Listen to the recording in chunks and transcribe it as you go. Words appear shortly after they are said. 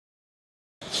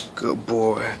Good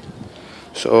boy.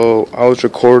 So I was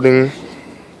recording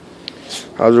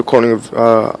a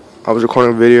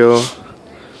video.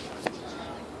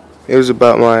 It was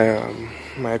about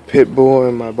my Pitbull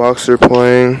and my boxer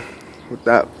playing with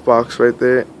that box right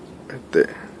there,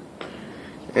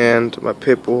 and my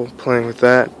Pitbull playing with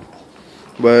that.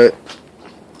 But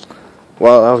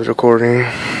while I was recording,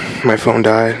 my phone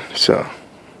died, so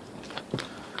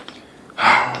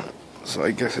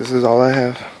I guess this is all I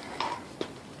have.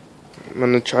 I'm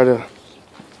gonna try to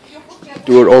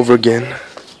do it over again.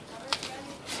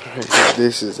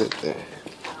 This is it there.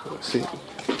 See?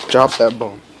 Drop that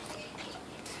bone.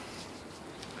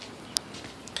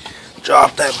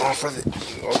 Drop that bone for the...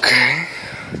 Okay.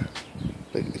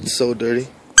 It's so dirty.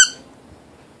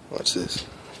 Watch this.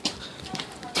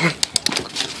 Come on.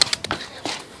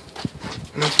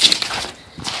 Come on.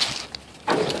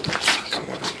 Come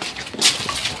on.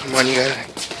 Come on, you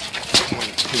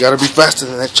gotta be faster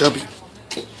than that, Chubby.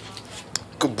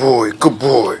 Good boy, good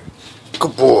boy.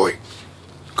 Good boy.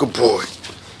 Good boy.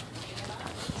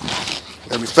 You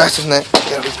gotta be faster than that. You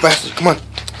gotta be faster. Come on.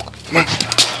 Come on.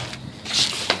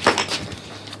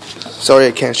 Sorry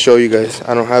I can't show you guys.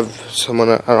 I don't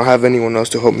have anyone else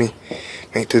to help me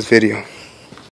make this video.